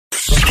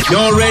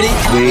Y'all ready?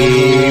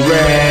 We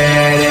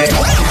ready.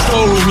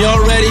 Showroom,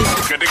 y'all ready?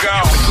 Good to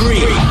go. 3,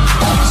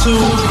 2,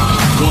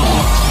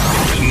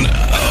 1.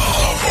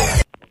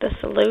 The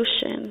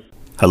Solution.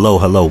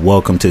 Hello.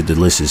 Welcome to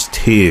Delicious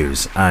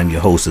Tears. I'm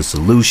your host, The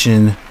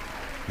Solution,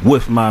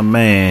 with my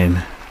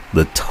man,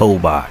 the Toe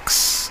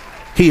Box.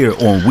 Here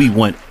on We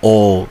Want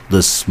All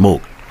the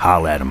Smoke.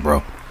 Holla at him,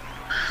 bro.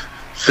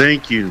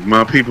 Thank you,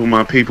 my people.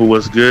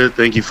 What's good?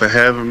 Thank you for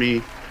having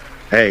me.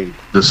 Hey,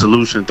 The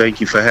Solution, thank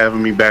you for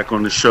having me back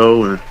on the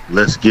show, and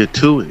let's get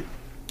to it.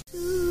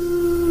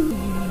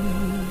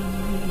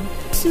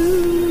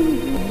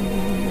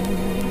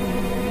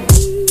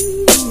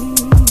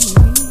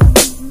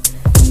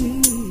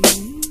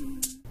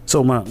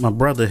 So my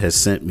brother has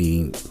sent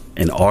me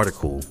an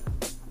article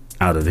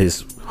out of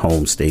his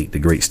home state, the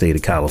great state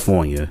of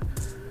California,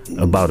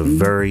 about a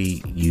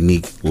very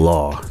unique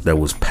law that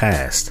was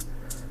passed.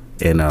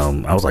 And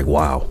I was like,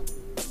 wow,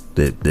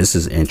 this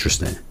is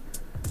interesting.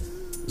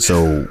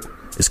 So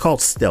it's called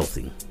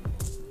stealthing.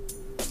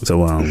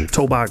 So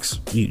Toe Box,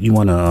 you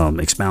want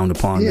to expound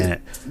upon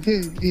that?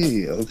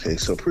 Yeah. Okay,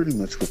 so pretty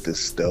much with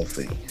this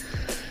stealthing,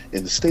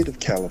 in the state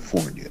of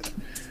California,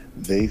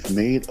 they've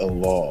made a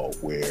law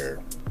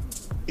where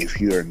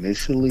if you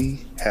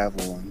initially have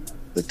on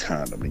the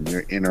condom and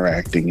you're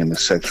interacting in the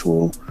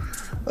sexual,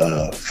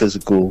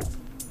 physical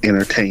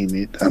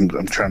entertainment,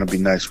 I'm trying to be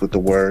nice with the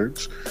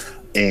words,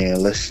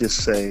 and let's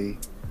just say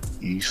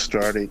you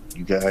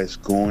guys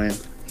going,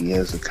 he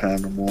has a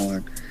condom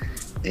on,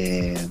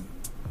 and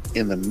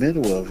in the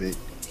middle of it,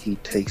 he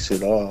takes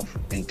it off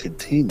and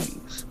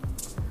continues.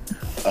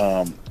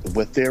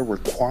 What they're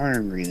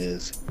requiring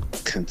is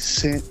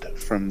consent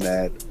from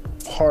that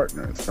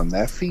partner, from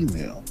that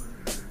female,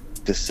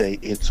 to say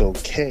it's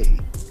okay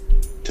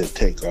to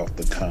take off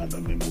the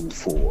condom and move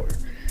forward.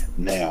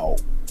 Now,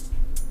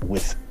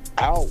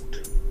 without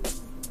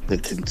the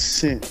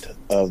consent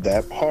of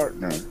that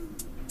partner,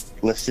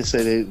 let's just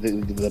say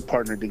the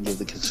partner didn't give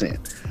the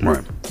consent,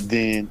 right?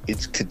 Then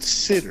it's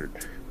considered.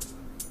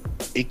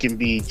 It can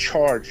be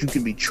charged. You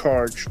can be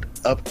charged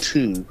up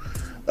to.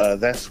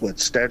 That's what,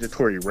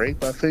 statutory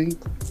rape, I think.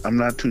 I'm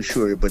not too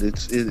sure, but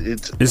it's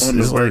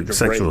like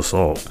sexual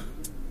assault.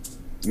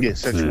 Yeah,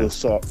 sexual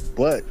assault.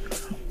 But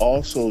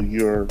also,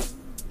 you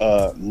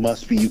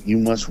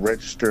must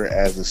register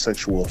as a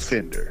sexual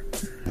offender.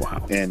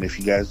 Wow. And if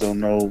you guys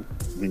don't know,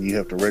 when you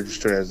have to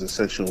register as a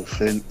sexual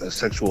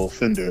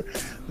offender,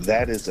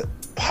 that is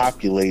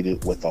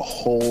populated with a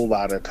whole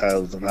lot of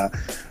titles. And I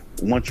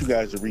want you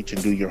guys to reach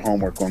and do your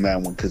homework on that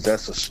one, because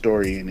that's a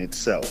story in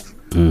itself.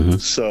 Mm-hmm.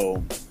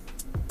 So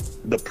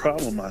the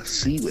problem I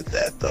see with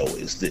that, though,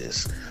 is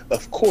this.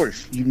 Of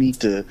course, you need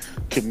to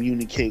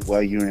communicate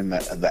while you're in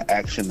the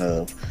action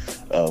of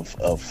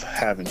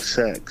having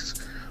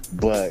sex.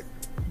 But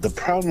the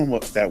problem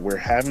that we're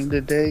having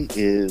today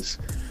is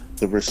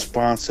the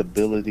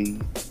responsibility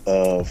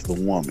of the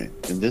woman.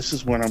 And this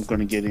is what I'm going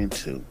to get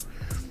into.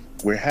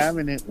 We're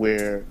having it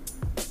where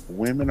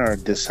women are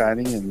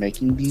deciding and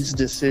making these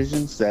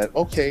decisions that,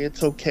 okay,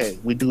 it's okay.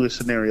 We do a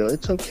scenario.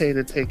 It's okay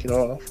to take it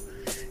off.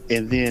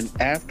 And then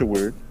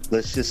afterward,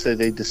 let's just say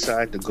they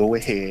decide to go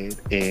ahead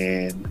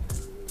and,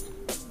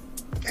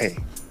 hey,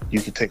 you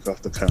can take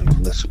off the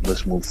condom.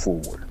 Let's move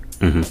forward.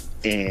 Mm-hmm.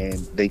 And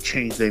they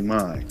change their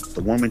mind.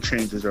 The woman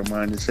changes her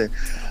mind and said,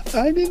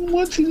 I didn't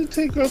want you to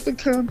take off the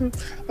condom.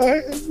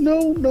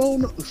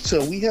 No.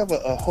 So we have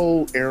a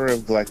whole era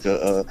of like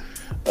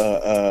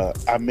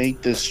I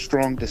made this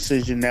strong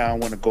decision. Now I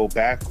want to go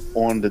back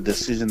on the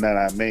decision that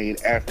I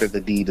made after the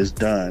deed is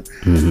done.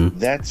 Mm-hmm.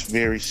 That's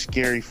very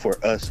scary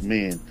for us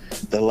men.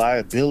 The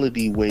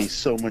liability weighs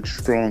so much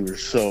stronger.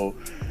 So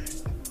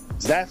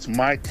that's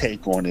my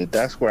take on it.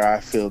 That's where I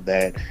feel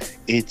that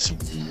it's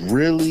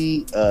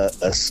really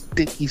a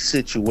sticky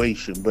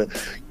situation. But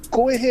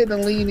go ahead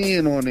and lean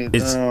in on it.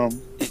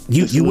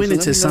 You went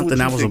into something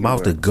I was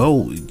about to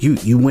go.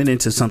 You went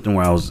into something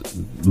where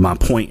my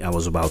point I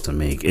was about to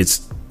make.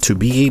 It's to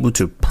be able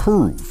to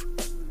prove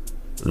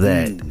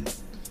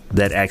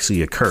that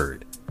actually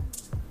occurred.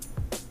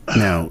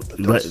 Now,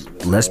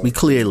 let's be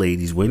clear,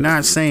 ladies. We're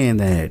not saying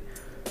that,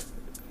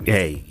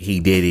 hey,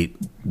 he did it,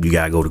 you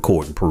gotta go to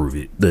court and prove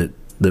it.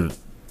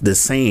 The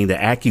saying,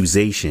 the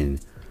accusation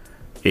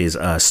is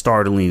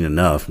startling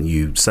enough.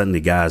 And suddenly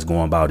guy's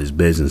going about his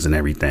business and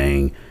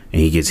everything,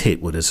 and he gets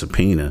hit with a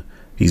subpoena.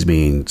 He's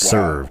being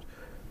served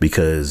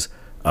because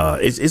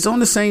it's on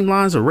the same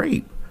lines of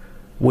rape,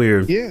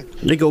 where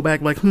they go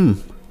back like,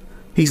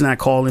 he's not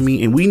calling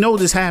me, and we know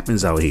this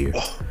happens out here.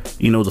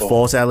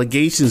 False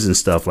allegations and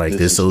stuff like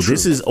this. So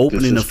this is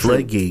opening the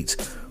floodgates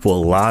for a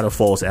lot of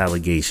false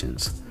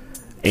allegations.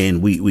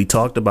 And we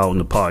talked about in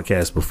the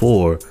podcast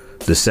before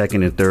the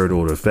second and third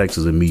order effects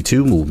of the Me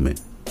Too movement,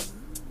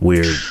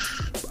 where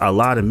a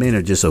lot of men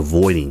are just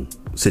avoiding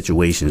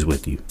situations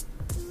with you.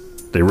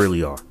 They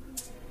really are.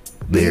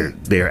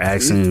 They're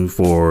asking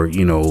for,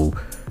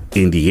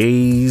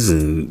 NDAs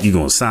and you're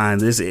going to sign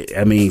this.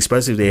 I mean,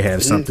 especially if they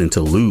have something to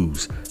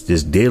lose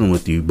just dealing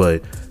with you.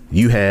 But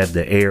you have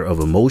the air of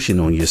emotion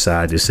on your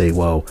side to say,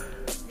 well,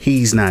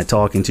 he's not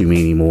talking to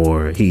me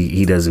anymore.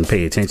 He doesn't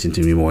pay attention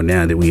to me more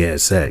now that we had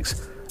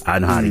sex. I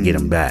know how to get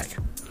him back.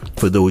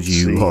 For those of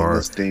you who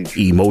are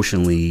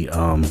emotionally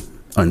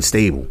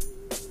unstable,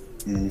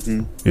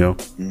 you know,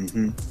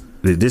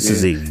 this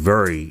is a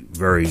very,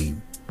 very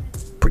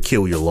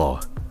peculiar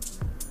law.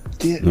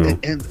 Yeah, you know?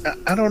 and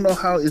I don't know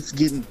how it's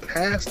getting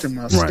passed in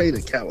my state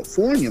of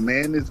California,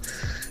 man.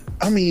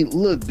 I mean,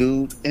 look,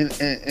 dude,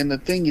 and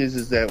the thing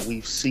is that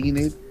we've seen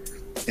it,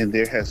 and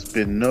there has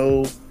been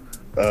no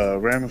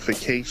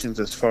ramifications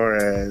as far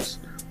as,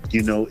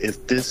 you know,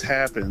 if this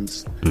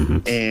happens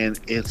and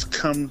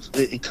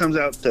it comes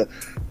out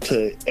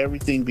to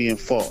everything being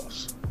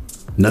false.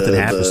 Nothing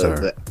happens to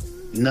her.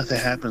 Nothing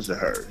happens to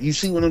her. You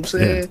see what I'm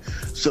saying?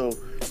 Yeah. So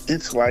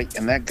it's like,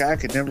 and that guy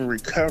could never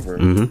recover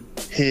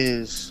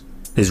his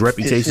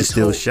reputation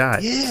still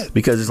shot. Yeah.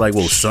 Because it's like,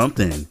 well,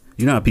 something.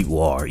 You know how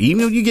people are.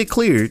 Even if you get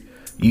cleared,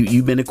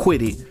 you've been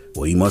acquitted.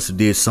 Well, he must have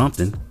did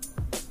something.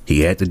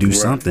 He had to do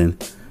something.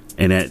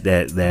 And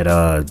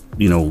that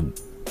you know,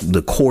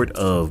 the court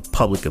of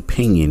public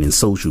opinion and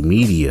social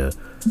media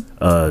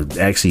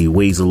actually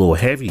weighs a little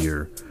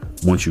heavier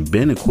once you've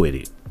been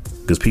acquitted,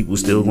 because people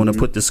still going to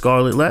put the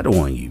scarlet letter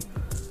on you.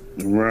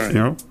 Right. You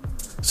know?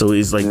 So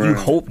it's like, you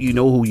hope you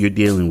know who you're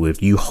dealing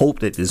with. You hope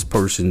that this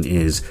person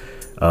is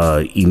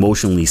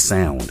emotionally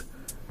sound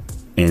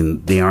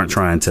and they aren't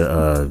trying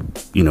to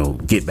you know,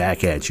 get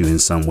back at you in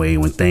some way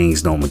when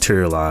things don't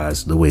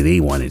materialize the way they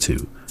want it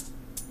to.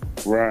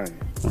 Right.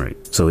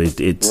 So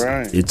it's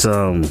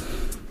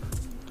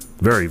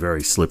very,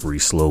 very slippery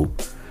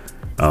slope.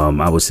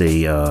 I would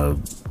say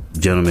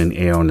gentlemen,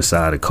 err on the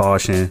side of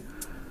caution.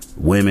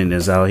 Women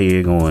that's out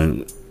here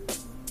going,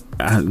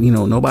 you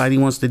know, nobody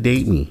wants to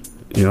date me,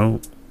 you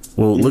know.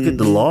 Well, look at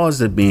the laws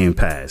that are being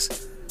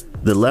passed.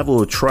 The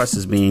level of trust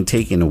is being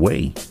taken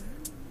away,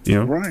 you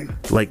know. Right.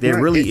 Like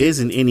there really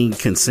isn't any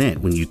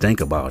consent when you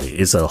think about it.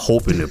 It's a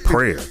hope and a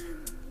prayer.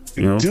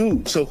 You know?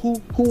 Dude, so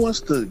who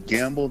wants to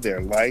gamble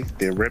their life,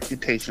 their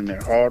reputation,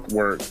 their hard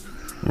work,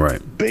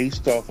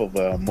 based off of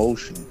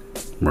emotion,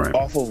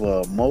 off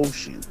of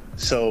emotion?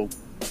 So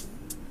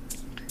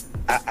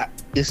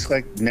it's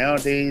like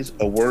nowadays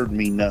a word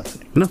means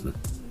nothing.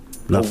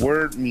 A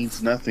word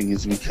means nothing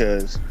is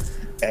because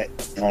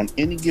on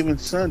any given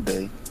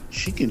Sunday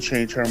she can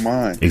change her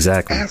mind.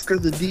 Exactly. After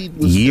the deed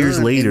was years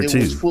done later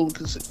too.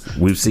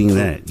 We've seen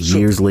that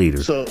years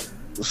later. So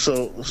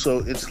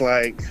it's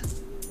like,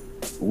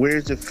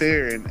 where's it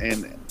fair?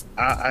 And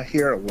I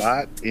hear a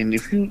lot, and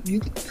if you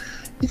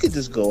could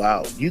just go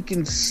out, you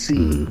can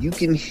see, you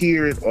can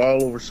hear it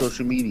all over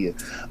social media.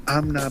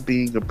 I'm not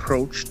being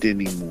approached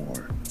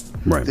anymore.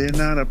 Right. They're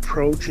not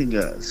approaching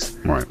us.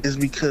 Right. It's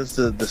because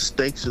the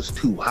stakes is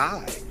too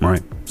high.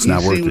 Right. It's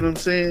not worth it. You see what I'm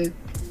saying?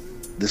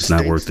 The it's stakes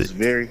not worth it. Is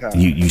very high.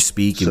 You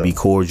speak and be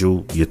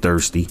cordial. You're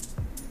thirsty.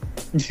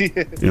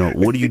 Yeah. You know,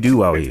 what do you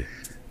do out here?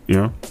 You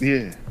know?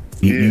 Yeah.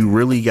 You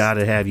really got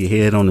to have your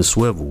head on the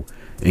swivel,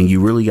 and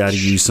you really got to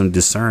use some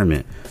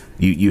discernment.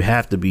 You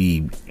have to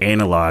be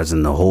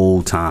analyzing the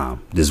whole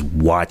time, just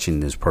watching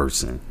this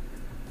person.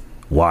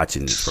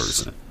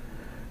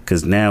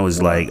 Because now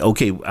it's like,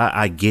 okay,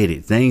 I get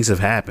it. Things have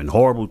happened.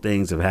 Horrible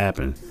things have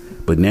happened.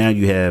 But now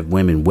you have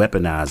women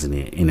weaponizing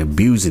it and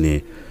abusing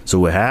it. So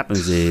what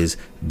happens is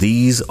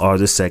these are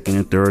the second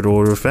and third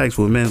order effects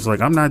where men's like,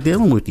 I'm not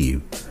dealing with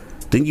you.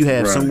 Then you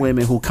have some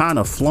women who kind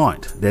of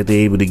flaunt that they're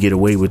able to get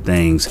away with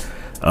things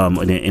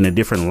in a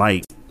different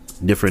light,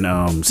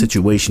 different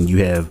situation.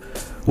 You have,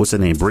 what's her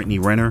name, Brittany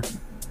Renner?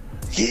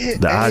 Yeah,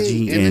 the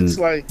IG and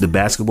like, the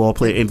basketball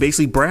player, and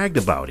basically bragged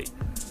about it.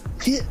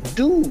 Yeah,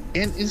 dude,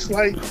 and it's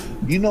like,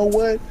 you know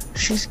what?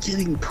 She's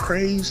getting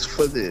praised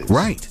for this.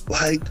 Right.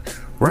 Like,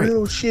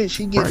 real shit.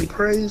 She getting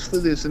praised for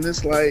this, and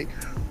it's like,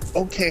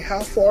 okay, how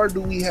far do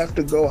we have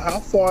to go?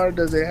 How far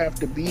does it have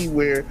to be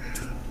where,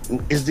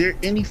 is there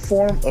any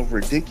form of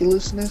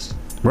ridiculousness?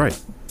 Right.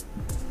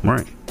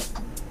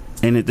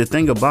 And the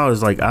thing about it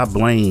is, like, I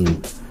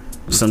blame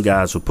some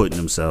guys for putting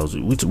themselves,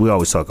 we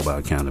always talk about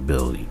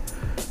accountability.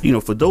 You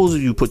know, for those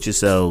of you who put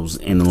yourselves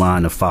in the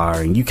line of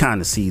fire and you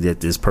kind of see that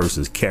this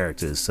person's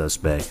character is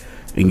suspect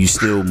and you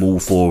still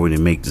move forward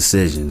and make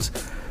decisions,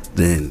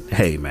 then,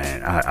 hey,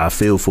 man, I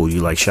feel for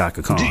you like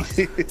Shaka Khan,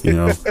 you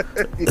know?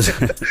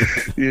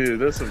 Yeah,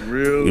 that's some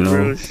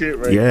real shit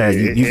right there.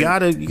 Yeah, you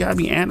gotta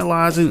be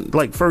analyzing.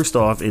 Like, first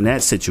off, in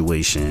that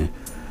situation,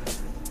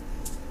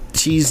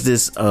 she's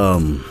this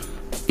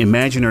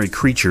imaginary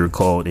creature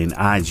called an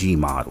IG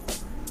model.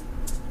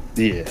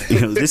 Yeah.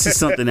 You know, this is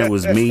something that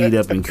was made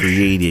up and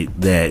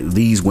created, that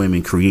these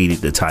women created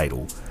the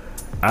title.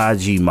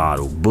 IG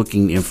model.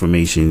 Booking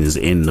information is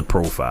in the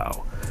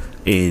profile.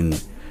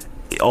 And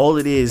all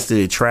it is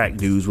to attract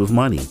dudes with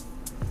money.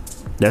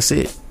 That's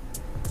it.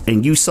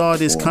 And you saw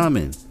this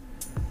coming.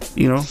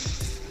 You know?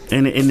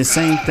 And the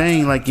same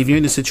thing, like if you're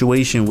in a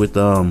situation with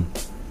a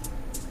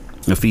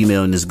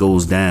female and this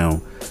goes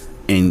down,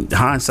 and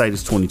hindsight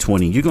is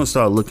 2020, you're gonna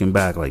start looking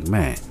back like,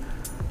 man,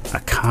 I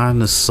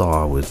kind of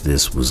saw where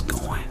this was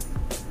going.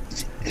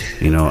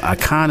 You know, I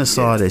kind of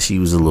saw that she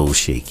was a little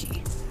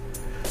shaky.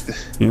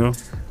 You know?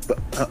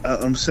 But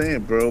I'm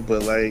saying, bro,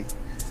 but like,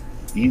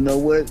 you know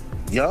what?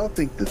 Y'all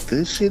think that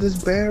this shit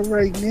is bad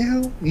right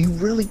now? You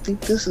really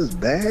think this is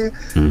bad?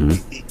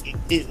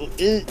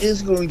 It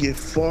is going to get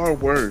far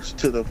worse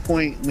to the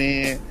point,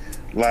 man.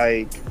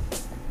 Like,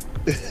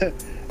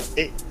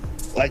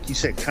 like you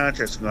said,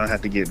 contracts are going to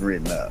have to get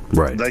written up.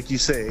 Right. Like you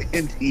said,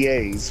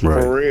 NDAs,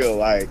 right. for real.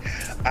 Like,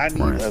 I need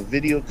right. a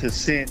video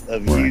consent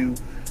of right. you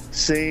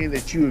saying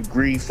that you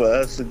agree for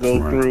us to go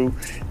right. through,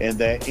 and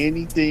that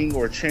anything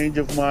or change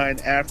of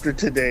mind after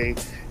today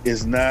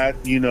is not,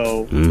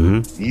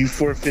 you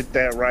forfeit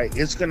that right.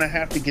 It's going to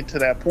have to get to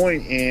that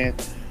point. And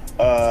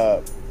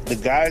the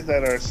guys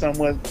that are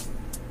somewhat,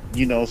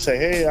 say,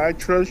 hey, I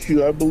trust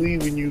you, I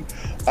believe in you,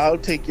 I'll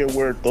take your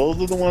word.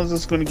 Those are the ones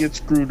that's going to get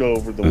screwed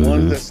over. The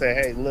ones that say,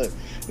 hey, look,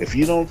 if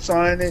you don't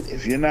sign it,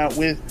 if you're not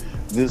with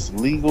this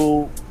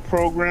legal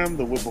program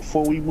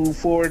before we move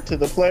forward to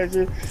the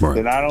pleasure, right.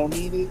 then I don't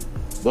need it.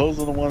 Those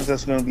are the ones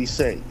that's going to be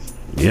safe.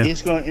 Yeah.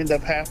 It's going to end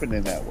up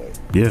happening that way.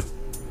 Yeah.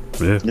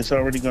 Yeah. It's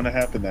already going to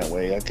happen that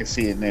way. I can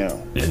see it now.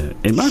 Yeah.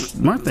 And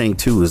my thing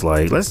too is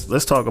like,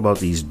 let's talk about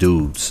these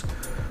dudes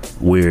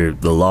where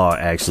the law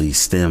actually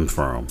stemmed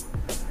from.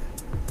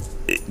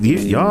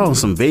 Y'all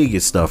some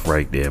Vegas stuff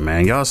right there,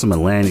 man. Y'all some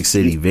Atlantic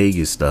City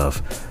Vegas stuff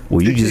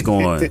where you just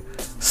going to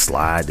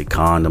slide the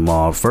condom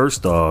off.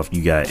 First off,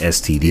 you got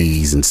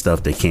STDs and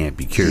stuff that can't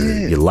be cured.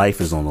 Yeah. Your life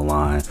is on the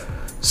line.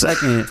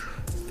 Second,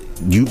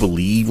 you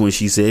believe when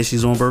she says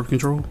she's on birth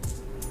control?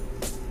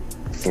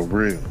 For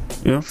real.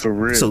 Yeah. For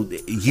real. So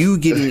you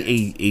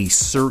getting a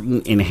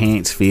certain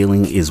enhanced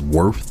feeling is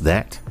worth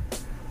that?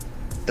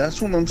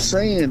 That's what I'm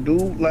saying,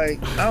 dude.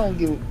 Like, I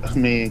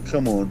mean,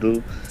 come on,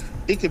 dude.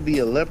 It could be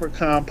a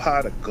leprechaun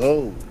pot of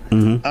gold.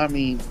 I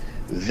mean,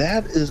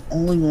 that is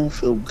only going to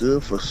feel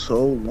good for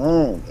so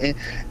long.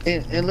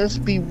 And let's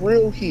be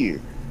real here.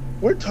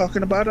 We're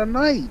talking about a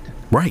night.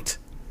 Right.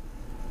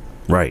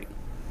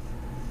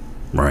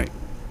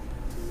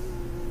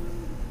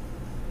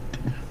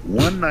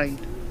 One night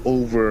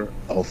over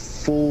a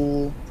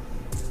full,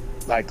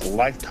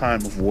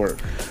 lifetime of work.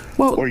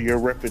 Well, or your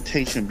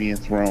reputation being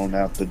thrown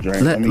out the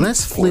drain.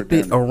 Let's flip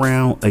it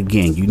around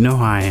again. You know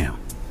how I am.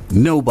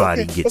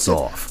 Nobody gets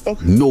off.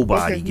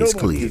 Nobody gets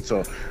cleared.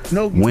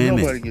 Women,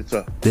 nobody gets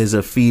off. There's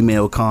a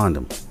female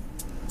condom.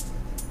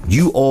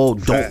 You all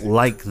don't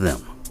like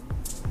them.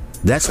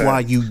 That's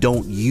why you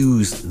don't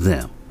use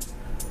them.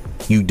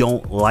 You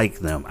don't like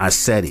them. I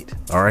said it.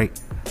 All right.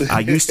 I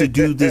used to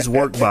do this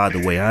work, by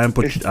the way. I'm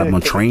a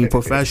trained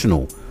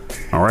professional.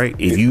 All right.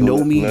 If you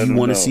know me, you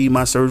want to see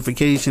my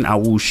certification, I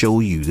will show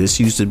you. This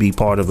used to be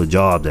part of a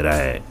job that I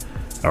had.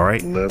 All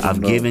right.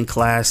 I've given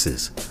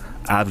classes.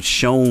 I've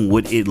shown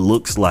what it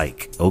looks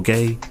like.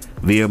 Okay.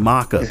 Via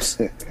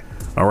mock-ups.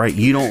 All right.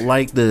 You don't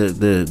like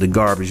the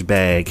garbage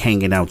bag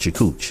hanging out your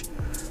cooch.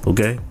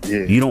 Okay.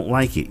 Yeah. You don't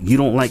like it. You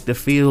don't like the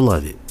feel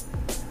of it.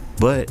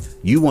 But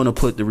you want to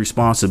put the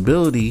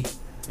responsibility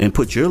and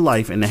put your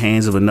life in the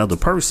hands of another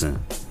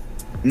person.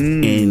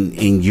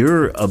 In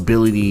your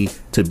ability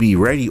to be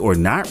ready or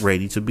not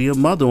ready to be a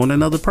mother on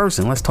another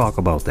person. Let's talk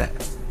about that.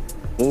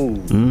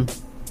 I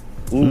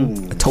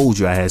told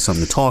you I had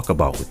something to talk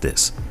about with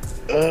this.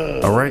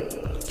 All right.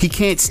 He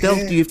can't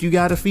stealth you if you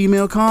got a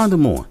female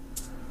condom on.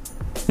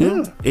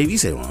 Yeah. If you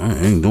say, well, I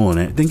ain't doing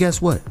that, then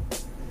guess what?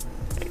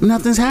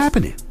 Nothing's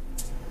happening.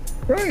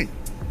 Right.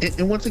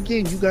 And once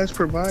again, you guys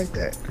provide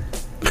that.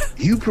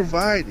 You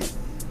provide it.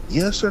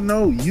 Yes or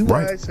no. You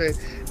guys say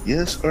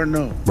yes or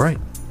no. Right.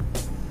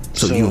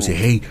 So you don't say,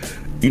 hey,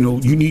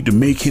 you need to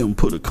make him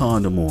put a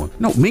condom on.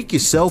 No, make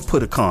yourself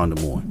put a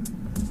condom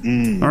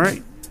on. All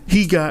right.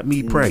 He got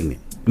me pregnant.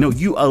 No,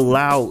 you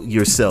allow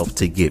yourself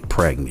to get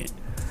pregnant.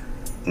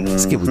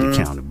 Let's get with the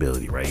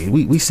accountability, right?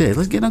 We said,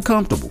 let's get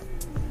uncomfortable.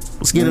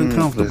 Let's get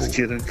uncomfortable.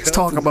 Let's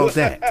talk about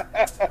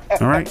that.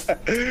 All right.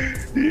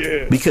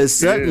 Yeah. Because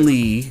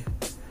suddenly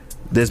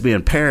there's been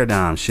a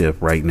paradigm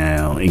shift right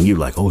now, and you're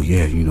like, oh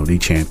yeah, they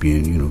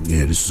champion,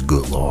 this is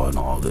good law and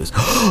all this.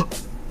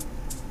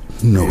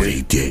 No,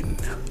 they didn't.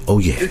 Oh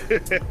yeah.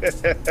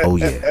 Oh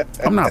yeah.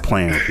 I'm not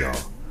playing with y'all.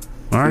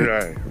 All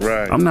right.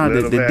 Right. I'm not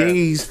the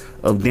days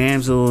of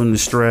damsel in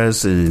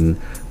distress and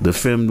the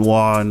femme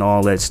noir and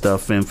all that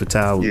stuff, femme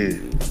fatale. Yeah.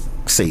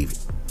 Save it.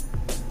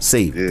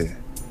 Save it. Yeah.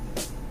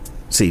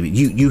 Save it.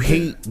 You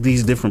hate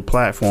these different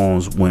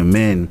platforms when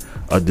men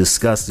are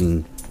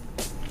discussing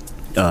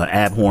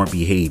abhorrent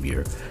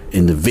behavior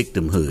and the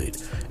victimhood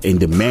and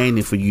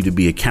demanding for you to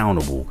be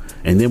accountable.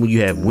 And then when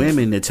you have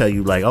women that tell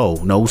you like, oh,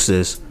 no,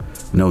 sis,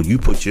 no, you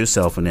put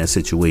yourself in that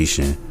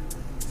situation,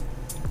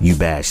 you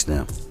bash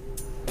them.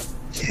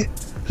 Yeah.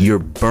 Your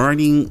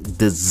burning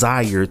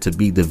desire to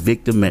be the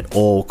victim at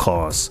all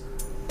costs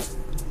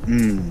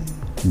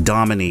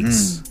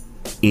dominates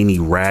any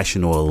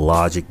rational or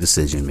logic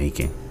decision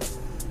making.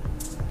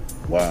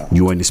 Wow.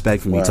 You weren't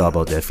expecting me to talk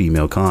about that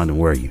female condom,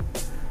 were you?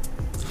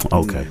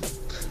 Okay.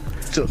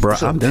 Bro,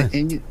 I'm done.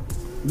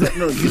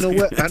 No, you know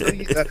what? I know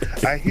you.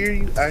 I hear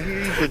you.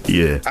 But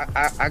yeah.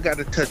 I got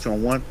to touch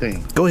on one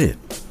thing. Go ahead.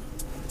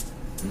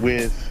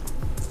 With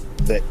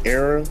the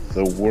era,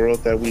 the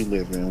world that we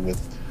live in, with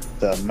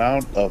the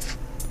amount of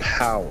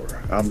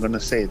power, I'm going to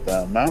say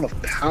the amount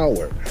of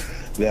power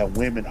that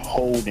women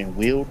hold and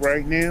wield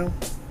right now,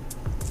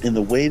 and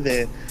the way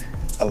that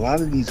a lot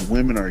of these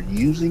women are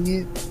using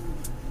it,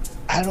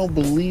 I don't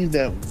believe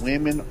that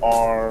women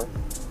are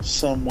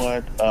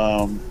somewhat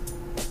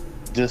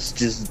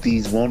just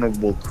these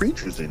vulnerable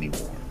creatures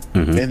anymore.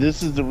 Mm-hmm. And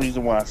this is the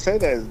reason why I say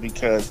that, is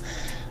because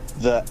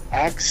the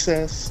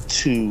access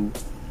to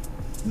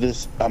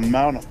this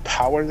amount of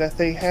power that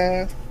they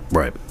have,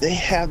 right? They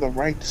have the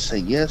right to say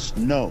yes,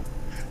 no.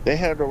 They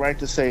have the right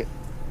to say,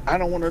 I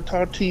don't want to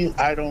talk to you,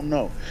 I don't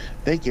know.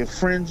 They can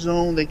friend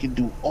zone, they can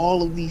do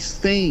all of these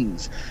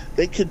things.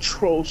 They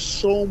control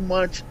so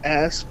much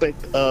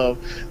aspect of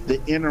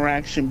the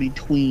interaction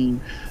between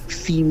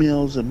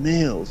females and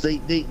males.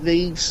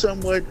 They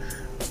somewhat,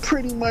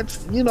 pretty much,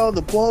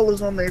 the ball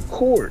is on their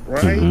court,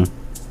 right?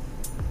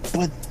 Mm-hmm.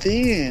 But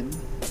then,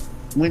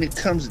 when it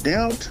comes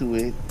down to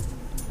it,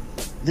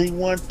 they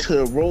want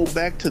to roll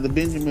back to the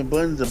Benjamin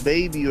Buttons of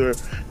Baby or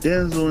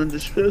Denzel in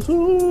Distress.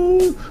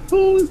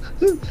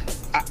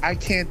 I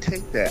can't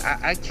take that.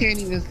 I can't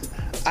even.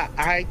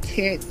 I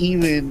can't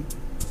even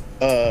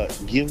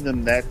give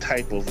them that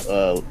type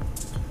of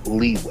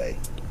leeway.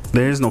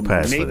 There's no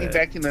pass maybe for that.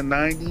 Back in the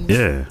 90s.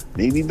 Yeah.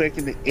 Maybe back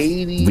in the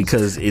 80s.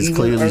 Because it's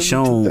clearly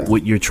shown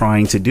what you're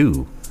trying to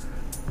do.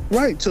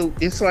 Right. So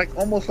it's like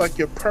almost like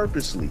you're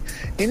purposely.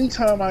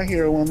 Anytime I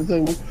hear a woman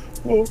say,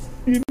 well,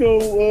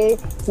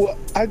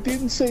 I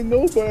didn't say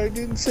no, but I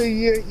didn't say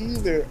yeah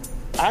either.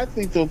 I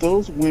think that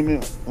those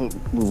women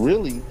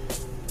really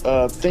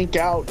think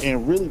out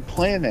and really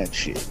plan that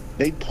shit.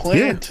 They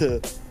plan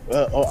to,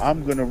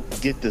 I'm going to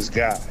get this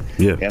guy.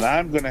 Yeah. And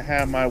I'm going to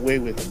have my way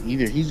with him.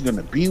 Either he's going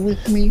to be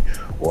with me,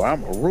 or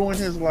I'm going to ruin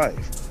his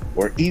life.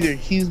 Or either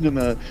he's going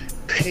to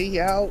pay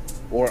out,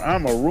 or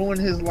I'm going to ruin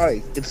his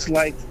life. It's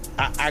like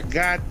I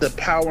got the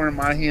power in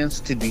my hands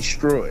to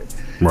destroy it.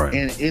 Right.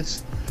 And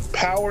it's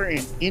power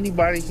in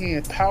anybody's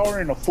hand. Power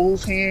in a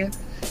fool's hand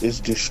is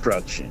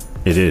destruction.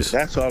 It is.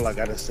 That's all I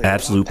gotta say.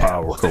 Absolute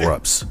power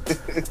corrupts.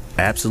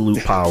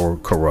 Absolute power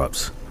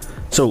corrupts.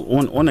 So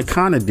on a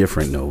kind of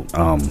different note,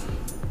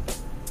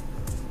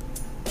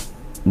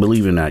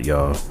 believe it or not,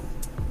 y'all,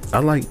 I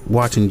like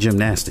watching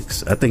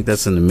gymnastics. I think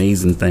that's an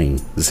amazing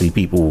thing to see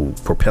people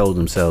propel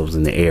themselves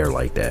in the air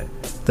like that.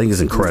 I think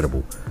it's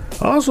incredible.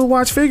 I also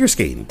watch figure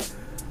skating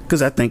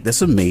because I think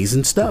that's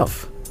amazing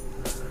stuff.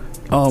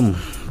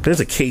 There's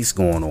a case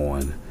going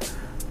on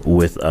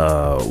with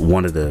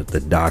one of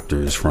the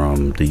doctors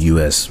from the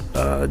U.S.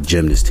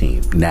 Gymnast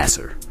team,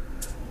 Nasser,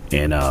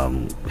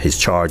 and his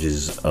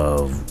charges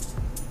of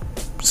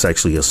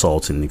sexually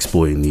assaulting and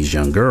exploiting these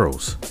young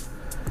girls.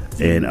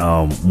 And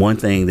one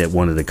thing that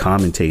one of the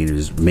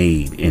commentators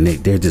made, and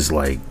they're just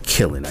like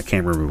killing. I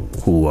can't remember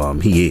who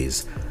he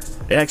is.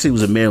 It actually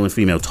was a male and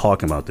female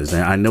talking about this,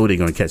 and I know they're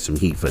going to catch some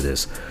heat for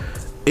this.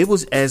 It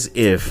was as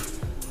if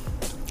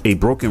a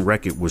broken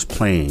record was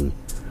playing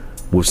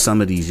with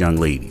some of these young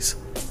ladies.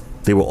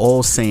 They were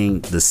all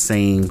saying the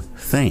same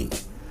thing.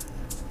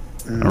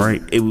 All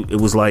right. It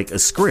was like a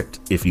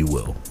script, if you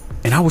will.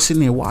 And I was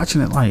sitting there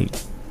watching it like,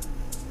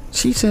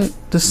 she said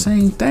the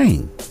same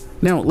thing.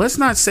 Now, let's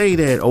not say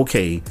that,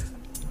 okay,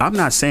 I'm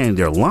not saying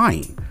they're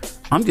lying.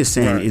 I'm just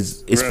saying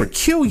it's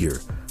peculiar.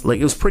 Like,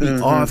 it was pretty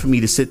odd for me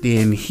to sit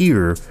there and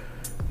hear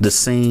the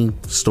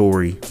same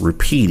story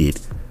repeated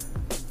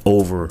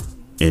over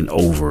and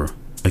over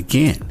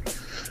again.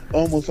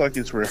 Almost like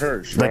it's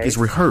rehearsed. Like it's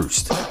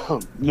rehearsed.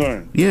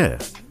 Yeah.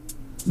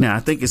 Now, I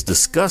think it's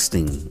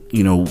disgusting,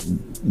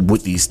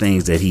 with these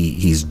things that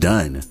he's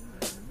done,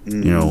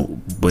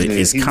 but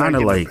it's kind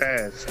of like,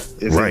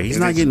 right, he's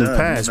not getting the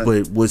pass,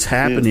 but what's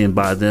happening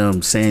by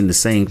them saying the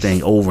same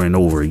thing over and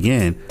over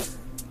again,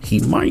 he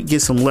might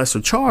get some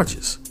lesser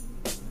charges.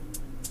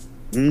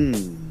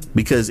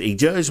 Because a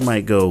judge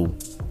might go,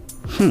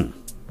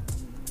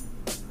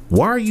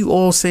 why are you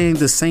all saying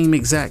the same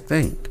exact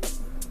thing?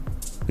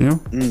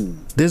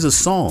 There's a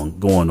song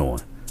going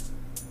on.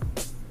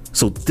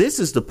 So this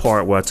is the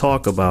part where I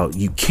talk about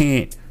you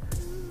can't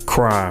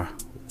cry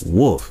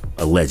wolf,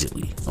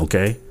 allegedly.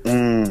 Okay,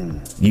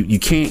 you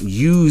can't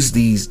use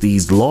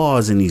these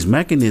laws and these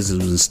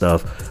mechanisms and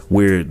stuff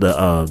where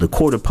the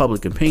court of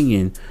public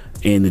opinion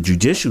and the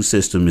judicial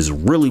system is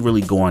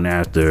really going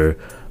after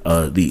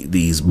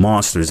these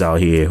monsters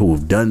out here who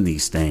have done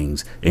these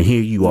things, and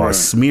here you are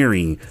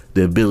smearing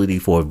the ability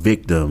for a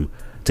victim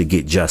to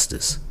get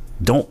justice.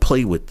 Don't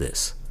play with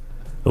this.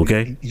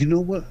 Okay. You know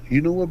what,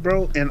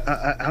 bro? And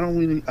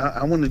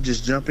I want to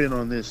just jump in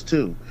on this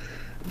too.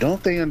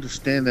 Don't they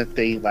understand that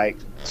they like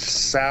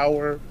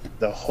sour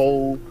the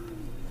whole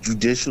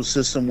judicial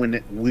system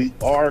when we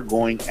are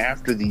going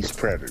after these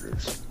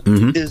predators?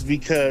 Is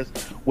because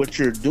what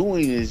you're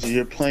doing is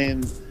you're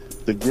playing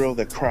the girl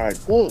that cried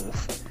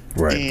wolf.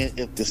 Right. And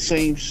if the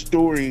same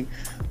story,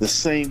 the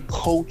same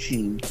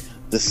coaching,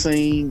 the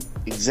same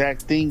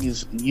exact thing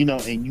is,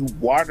 and you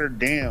water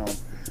down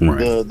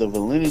the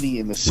validity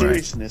and the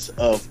seriousness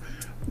of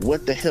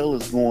what the hell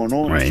is going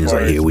on. Right. It's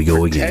like, here we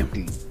go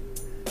again.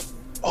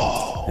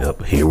 Oh.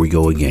 Yep. Here we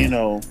go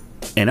again.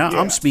 And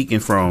I'm speaking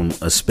from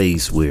a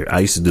space where I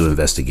used to do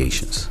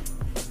investigations,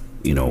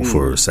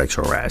 for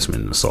sexual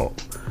harassment and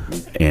assault.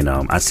 And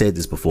I said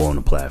this before on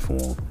the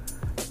platform.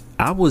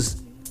 I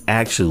was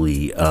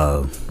actually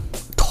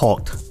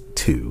talked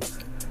to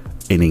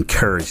and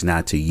encouraged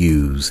not to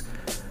use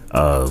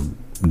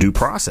due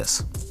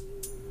process.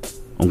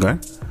 Okay?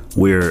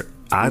 Where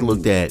I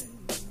looked at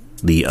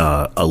the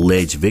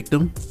alleged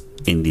victim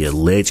and the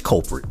alleged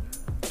culprit.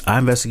 I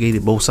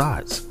investigated both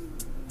sides.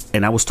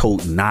 And I was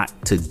told not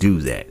to do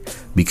that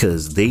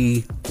because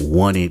they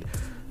wanted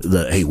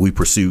hey, we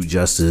pursued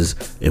justice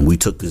and we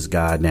took this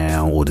guy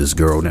down or this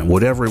girl down,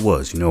 whatever it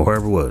was,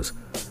 whoever it was,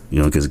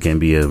 because it can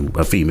be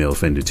a female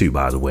offender too,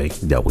 by the way,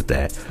 dealt with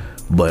that.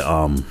 But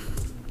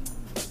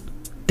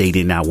they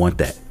did not want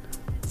that.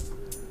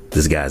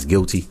 This guy's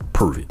guilty,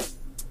 prove it.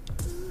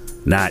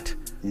 Not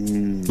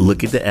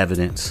look at the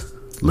evidence,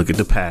 look at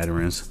the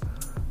patterns,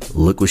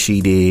 look what she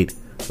did,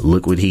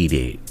 look what he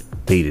did.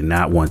 They did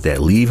not want that.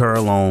 Leave her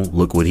alone.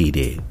 Look what he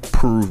did.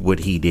 Prove what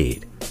he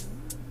did.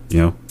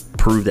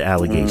 Prove the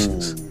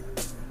allegations.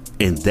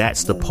 And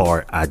that's the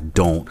part I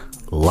don't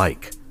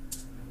like.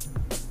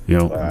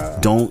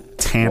 Don't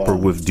tamper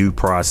with due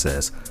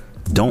process.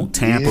 Don't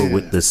tamper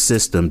with the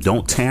system.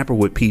 Don't tamper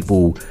with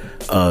people's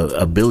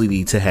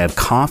ability to have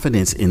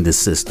confidence in the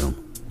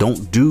system.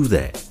 Don't do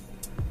that.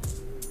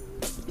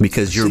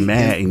 Because you're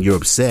mad and you're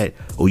upset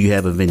or you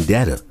have a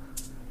vendetta.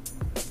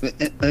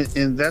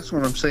 And that's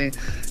what I'm saying.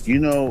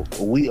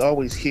 We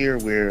always hear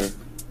where,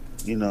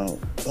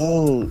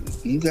 oh,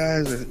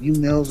 you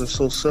males are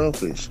so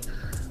selfish.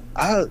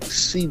 I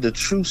see the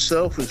true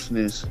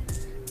selfishness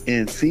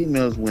in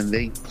females when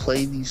they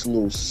play these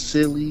little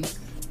silly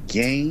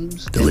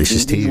games,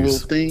 delicious tears, little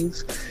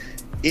things.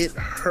 It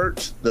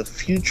hurts the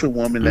future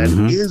woman that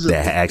is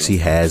that actually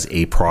has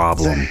a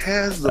problem,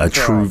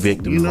 true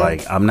victim.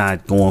 Like, I'm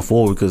not going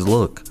forward because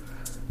look,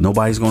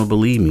 nobody's going to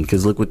believe me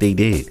because look what they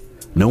did.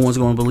 No one's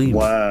going to believe me.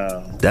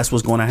 Wow. That's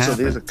what's going to happen.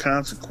 So there's a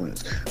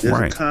consequence. There's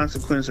a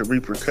consequence, a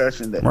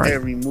repercussion to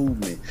every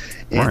movement.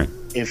 And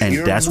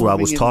and that's what I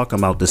was talking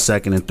about, the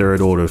second and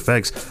third order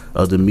effects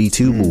of the Me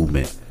Too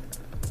movement.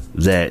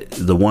 That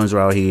the ones who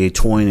are out here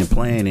toying and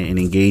planning and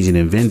engaging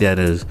in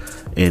vendettas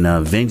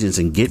and vengeance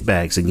and get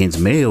backs against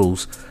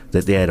males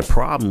that they had a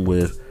problem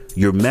with,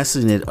 you're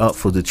messing it up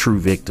for the true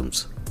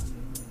victims.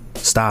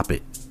 Stop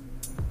it.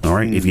 All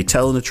right. If you're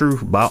telling the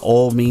truth, by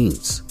all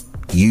means,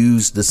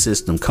 use the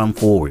system. Come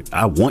forward.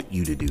 I want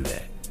you to do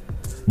that.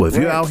 But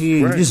if you're out here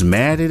and you're just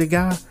mad at a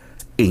guy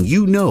and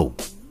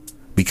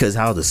because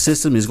how the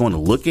system is going to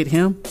look at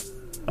him,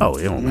 oh,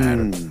 it don't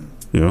matter.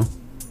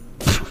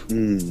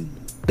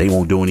 They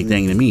won't do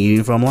anything to me even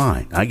if I'm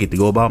lying. I get to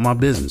go about my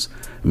business.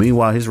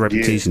 Meanwhile, his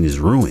reputation is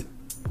ruined.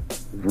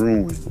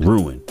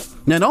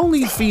 Now, the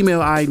only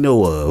female I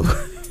know of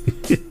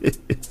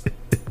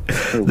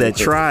that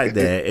tried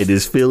that and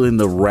is feeling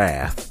the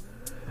wrath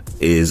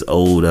is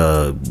old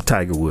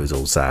Tiger Woods'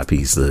 old side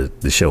piece, the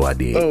show I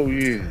did. Oh,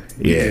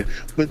 yeah.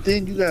 But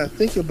then you got to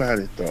think about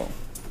it, though.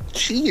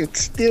 She had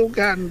still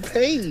gotten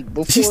paid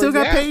before. She still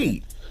got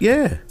paid.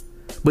 Yeah.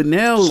 But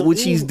now what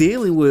she's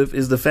dealing with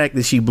is the fact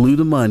that she blew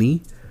the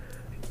money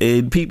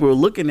and people are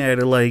looking at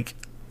her like,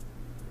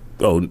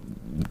 oh,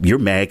 you're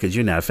mad because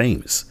you're not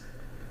famous.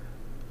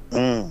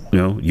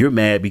 You're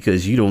mad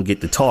because you don't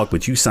get to talk,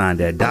 but you signed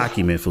that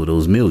document for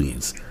those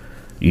millions.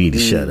 You need to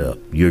shut up.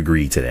 You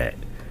agreed to that.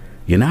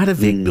 You're not a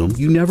victim.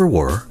 You never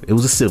were. It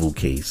was a civil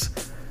case.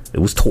 It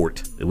was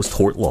tort. It was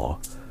tort law.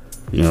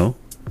 You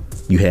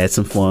had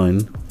some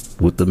fun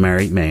with the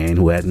married man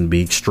who happened to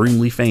be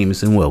extremely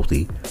famous and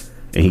wealthy.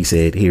 And he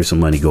said, here's some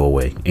money, go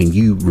away. And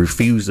you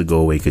refused to go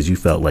away because you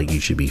felt like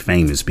you should be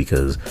famous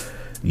because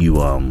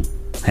you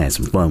had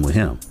some fun with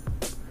him.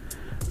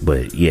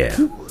 But yeah.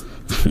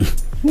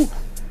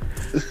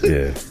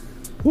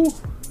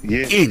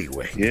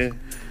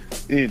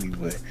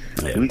 Anyway.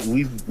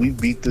 We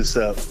beat this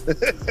up.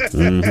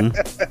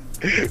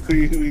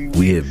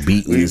 we have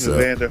beaten this up.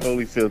 Evander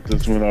Holyfield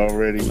this one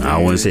already. I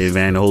want to say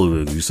Evander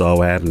Holyfield. You saw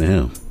what happened to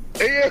him.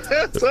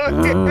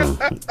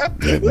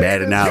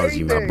 Bad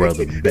analogy, my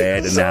brother.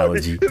 Bad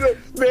analogy. I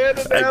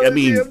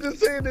mean, I'm just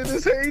saying in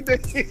his heyday.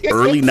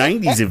 Early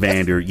 90s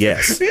Evander,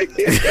 yes.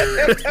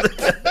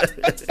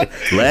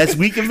 Last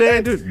week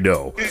Evander,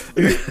 no.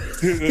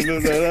 No,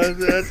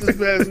 that's his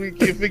last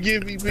weekend.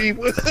 Forgive me,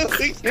 people.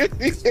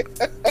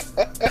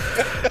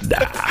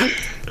 Nah.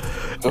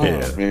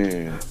 Oh,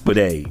 man. But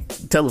hey,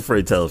 tell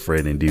a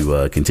friend, and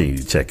do continue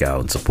to check out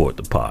and support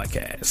the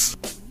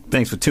podcast.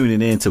 Thanks for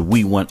tuning in to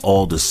We Want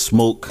All the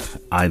Smoke.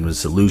 I'm the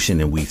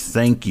solution, and we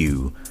thank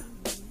you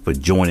for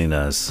joining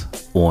us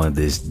on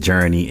this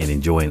journey and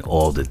enjoying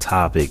all the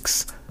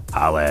topics.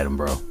 Holla at him,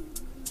 bro.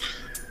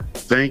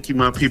 Thank you,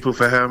 my people,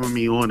 for having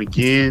me on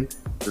again.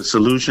 The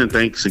solution,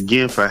 thanks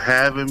again for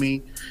having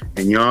me.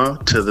 And y'all,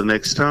 till the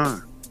next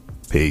time.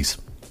 Peace.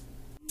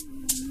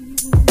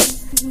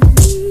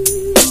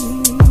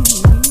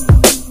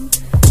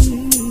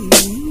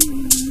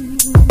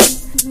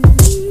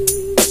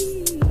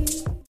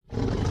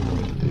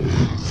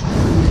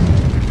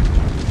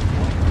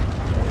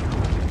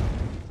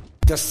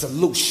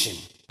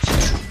 solution.